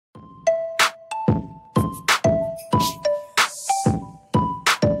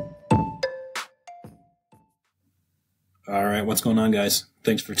Alright, what's going on, guys?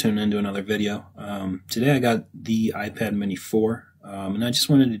 Thanks for tuning in to another video. Today I got the iPad Mini 4, and I just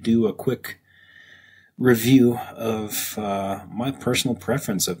wanted to do a quick review of my personal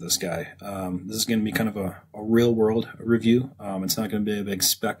preference of this guy. This is going to be kind of a real-world review. It's not going to be a big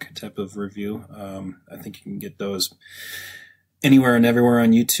spec type of review. I think you can get those anywhere and everywhere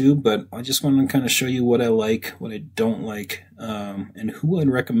on YouTube, but I just want to kind of show you what I like, what I don't like, and who I'd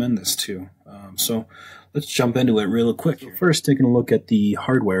recommend this to. So let's jump into it real quick. So first, taking a look at the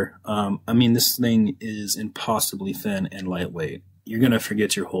hardware. I mean, this thing is impossibly thin and lightweight. You're going to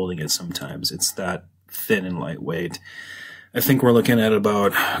forget you're holding it sometimes. It's that thin and lightweight. I think we're looking at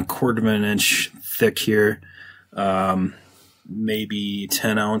about 1/4 of an inch thick here. Maybe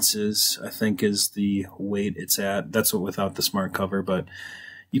 10 ounces, I think, is the weight it's at. That's what without the smart cover, but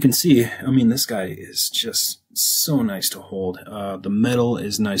you can see, I mean, this guy is just so nice to hold. The metal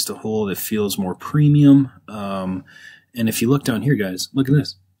is nice to hold. It feels more premium. And if you look down here, guys, look at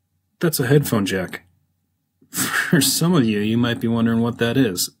this. That's a headphone jack. For some of you, you might be wondering what that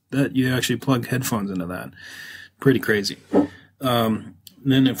is. That you actually plug headphones into that. Pretty crazy. Then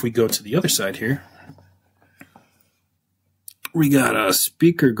if we go to the other side here, we got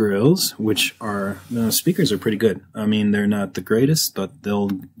speaker grills, which are, speakers are pretty good. I mean, they're not the greatest, but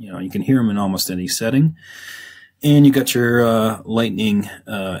they'll, you can hear them in almost any setting. And you got your lightning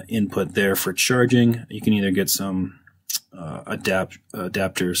input there for charging. You can either get some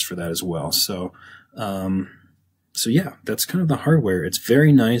adapters for that as well. So, so yeah, that's kind of the hardware. It's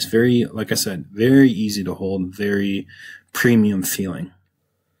very nice, very, like I said, very easy to hold, very premium feeling.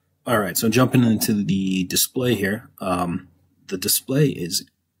 All right, so jumping into the display here. The display is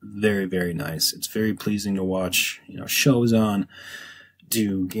very, very nice. It's very pleasing to watch, shows on,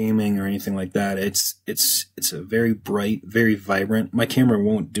 do gaming or anything like that. It's a very bright, very vibrant. My camera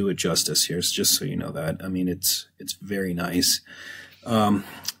won't do it justice here, just so you know that. I mean, it's very nice.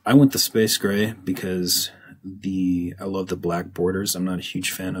 I went the space gray because I love the black borders. I'm not a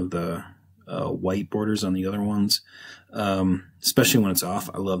huge fan of the white borders on the other ones, especially when it's off.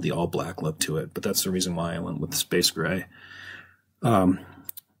 I love the all black look to it, but that's the reason why I went with the space gray.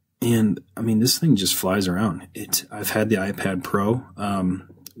 And I mean, this thing just flies around. I've had the iPad Pro.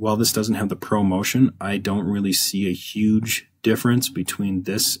 While this doesn't have the Pro Motion, I don't really see a huge difference between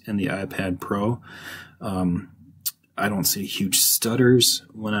this and the iPad Pro. I don't see huge stutters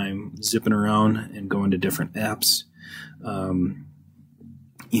when I'm zipping around and going to different apps. In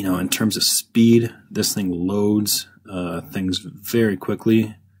terms of speed, this thing loads things very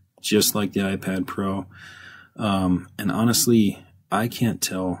quickly, just like the iPad Pro. And honestly, I can't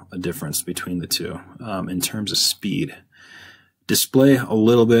tell a difference between the two in terms of speed. Display, a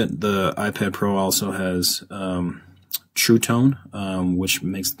little bit. The iPad Pro also has True Tone, which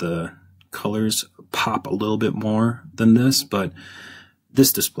makes the colors pop a little bit more than this, but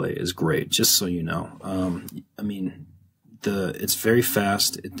this display is great, just so you know. I mean, it's very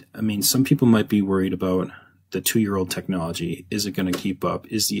fast. I mean, some people might be worried about the 2-year-old technology. Is it going to keep up?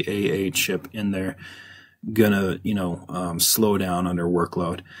 Is the AA chip in there gonna, slow down under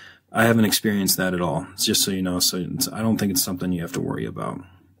workload? I haven't experienced that at all, just so you know, so I don't think it's something you have to worry about.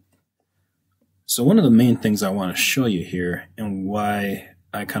 So one of the main things I want to show you here, and why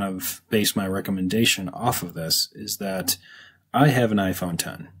I kind of base my recommendation off of this, is that I have an iPhone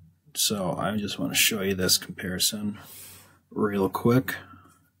 10. So I just want to show you this comparison real quick.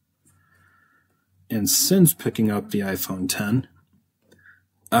 And since picking up the iPhone 10,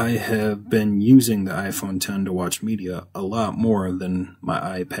 I have been using the iPhone 10 to watch media a lot more than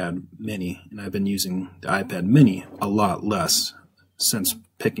my iPad mini, and I've been using the iPad mini a lot less since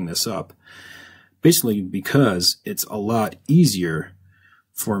picking this up. Basically because it's a lot easier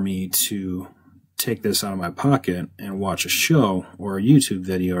for me to take this out of my pocket and watch a show or a YouTube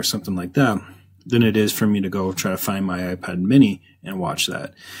video or something like that than it is for me to go try to find my iPad mini and watch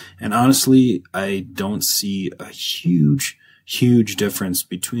that. And honestly, I don't see a huge difference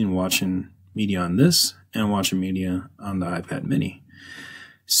between watching media on this and watching media on the iPad mini.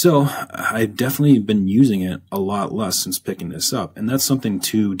 So I've definitely been using it a lot less since picking this up, and that's something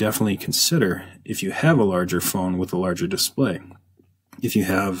to definitely consider if you have a larger phone with a larger display. If you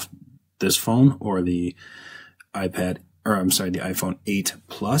have this phone or the iPhone 8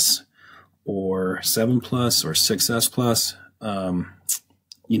 Plus or 7 Plus or 6S Plus,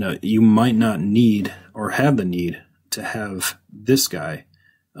 you might not need or have the need to have this guy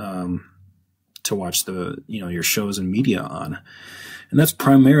to watch your shows and media on. And that's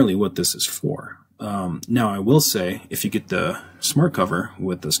primarily what this is for. Now, I will say, if you get the smart cover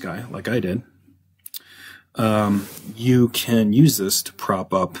with this guy, like I did, you can use this to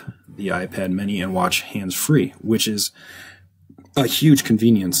prop up the iPad mini and watch hands-free, which is a huge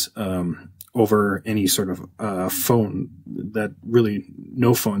convenience over any sort of phone that really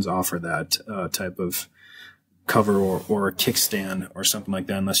no phones offer that type of cover or a kickstand or something like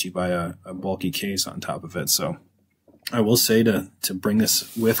that unless you buy a bulky case on top of it. So I will say to bring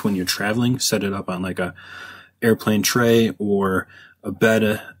this with when you're traveling, set it up on like a airplane tray or a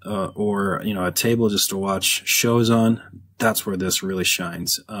bed or a table just to watch shows on. That's where this really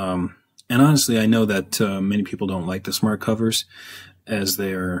shines. And honestly, I know that many people don't like the smart covers as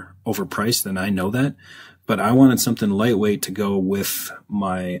they're overpriced, and I know that. But I wanted something lightweight to go with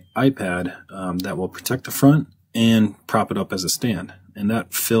my iPad that will protect the front and prop it up as a stand, and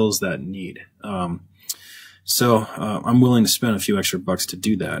that fills that need. So I'm willing to spend a few extra bucks to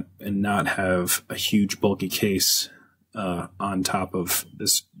do that and not have a huge bulky case on top of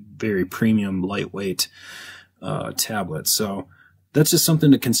this very premium lightweight tablet. So that's just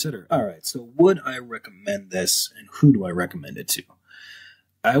something to consider. All right, so would I recommend this, and who do I recommend it to?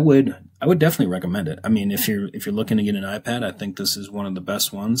 I would definitely recommend it. I mean, if you're looking to get an iPad, I think this is one of the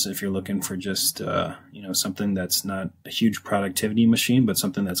best ones. If you're looking for just something that's not a huge productivity machine, but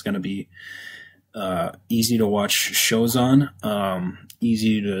something that's going to be easy to watch shows on,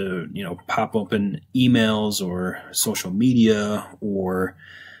 easy to pop open emails or social media or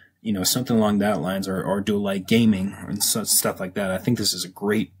something along that lines, or do like gaming and stuff like that. I think this is a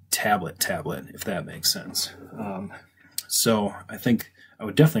great tablet, if that makes sense. So I think I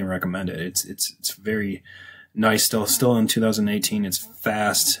would definitely recommend it. It's very nice. Still in 2018. It's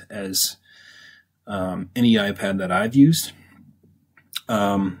fast as any iPad that I've used.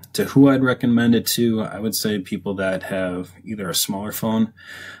 To who I'd recommend it to, I would say people that have either a smaller phone,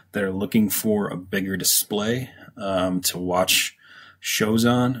 that are looking for a bigger display to watch shows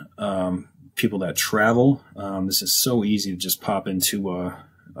on, people that travel. This is so easy to just pop into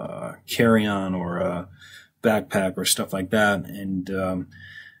a carry-on or a backpack or stuff like that, and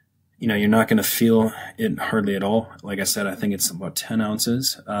you're not going to feel it hardly at all. Like I said, I think it's about 10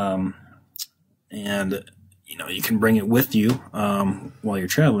 ounces, and you can bring it with you while you're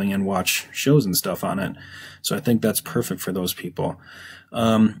traveling and watch shows and stuff on it. So I think that's perfect for those people.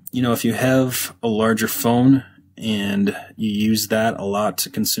 If you have a larger phone and you use that a lot to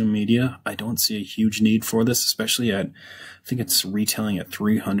consume media, I don't see a huge need for this, especially I think it's retailing at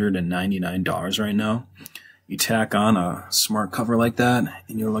 $399 right now. You tack on a smart cover like that,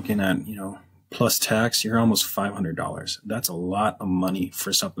 and you're looking at, plus tax, you're almost $500. That's a lot of money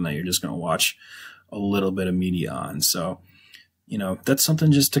for something that you're just going to watch a little bit of media on. So, that's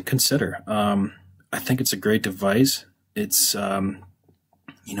something just to consider. I think it's a great device. It's,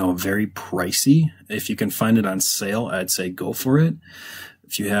 very pricey. If you can find it on sale, I'd say go for it.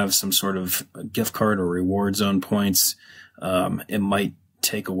 If you have some sort of gift card or reward zone points, it might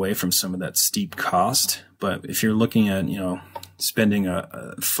take away from some of that steep cost. But if you're looking at, spending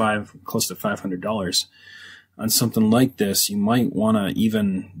close to $500 on something like this, you might want to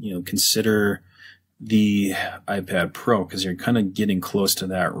even, consider the iPad Pro, because you're kind of getting close to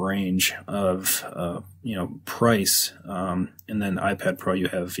that range of, price. And then iPad Pro, you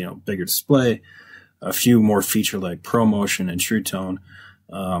have, bigger display, a few more feature like ProMotion and True Tone,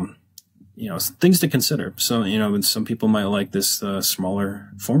 things to consider. So, some people might like this smaller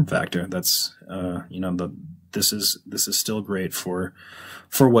form factor. That's, this is still great for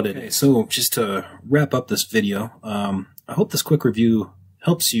what it is. So just to wrap up this video, I hope this quick review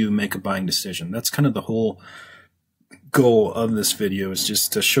helps you make a buying decision. That's kind of the whole goal of this video, is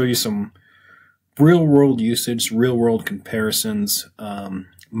just to show you some real world usage, real world comparisons,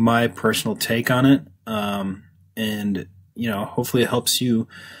 my personal take on it, and hopefully it helps you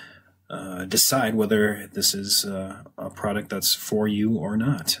decide whether this is a product that's for you or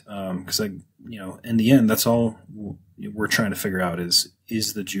not. Because in the end, that's all we're trying to figure out is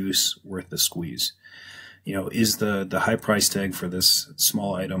the juice worth the squeeze? Is the high price tag for this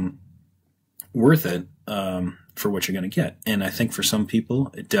small item worth it for what you're going to get? And I think for some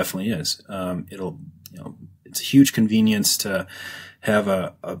people, it definitely is. It's a huge convenience to have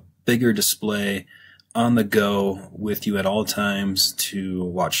a bigger display on the go with you at all times to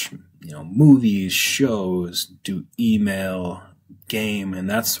watch, movies, shows, do email, game, and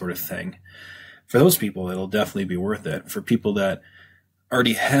that sort of thing. For those people, it'll definitely be worth it. For people that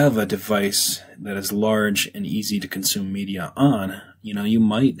already have a device that is large and easy to consume media on, you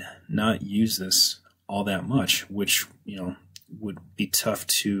might not use this all that much, which, would be tough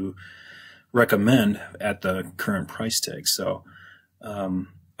to recommend at the current price tag. So,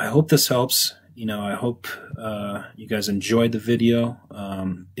 I hope this helps. I hope you guys enjoyed the video.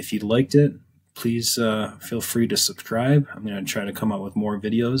 If you liked it, please feel free to subscribe. I'm going to try to come out with more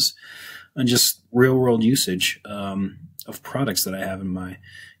videos on just real world usage. of products that I have in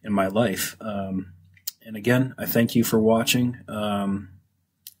my life. And again, I thank you for watching.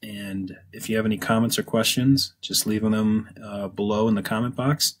 And if you have any comments or questions, just leave them below in the comment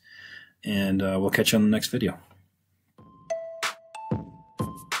box, and we'll catch you on the next video.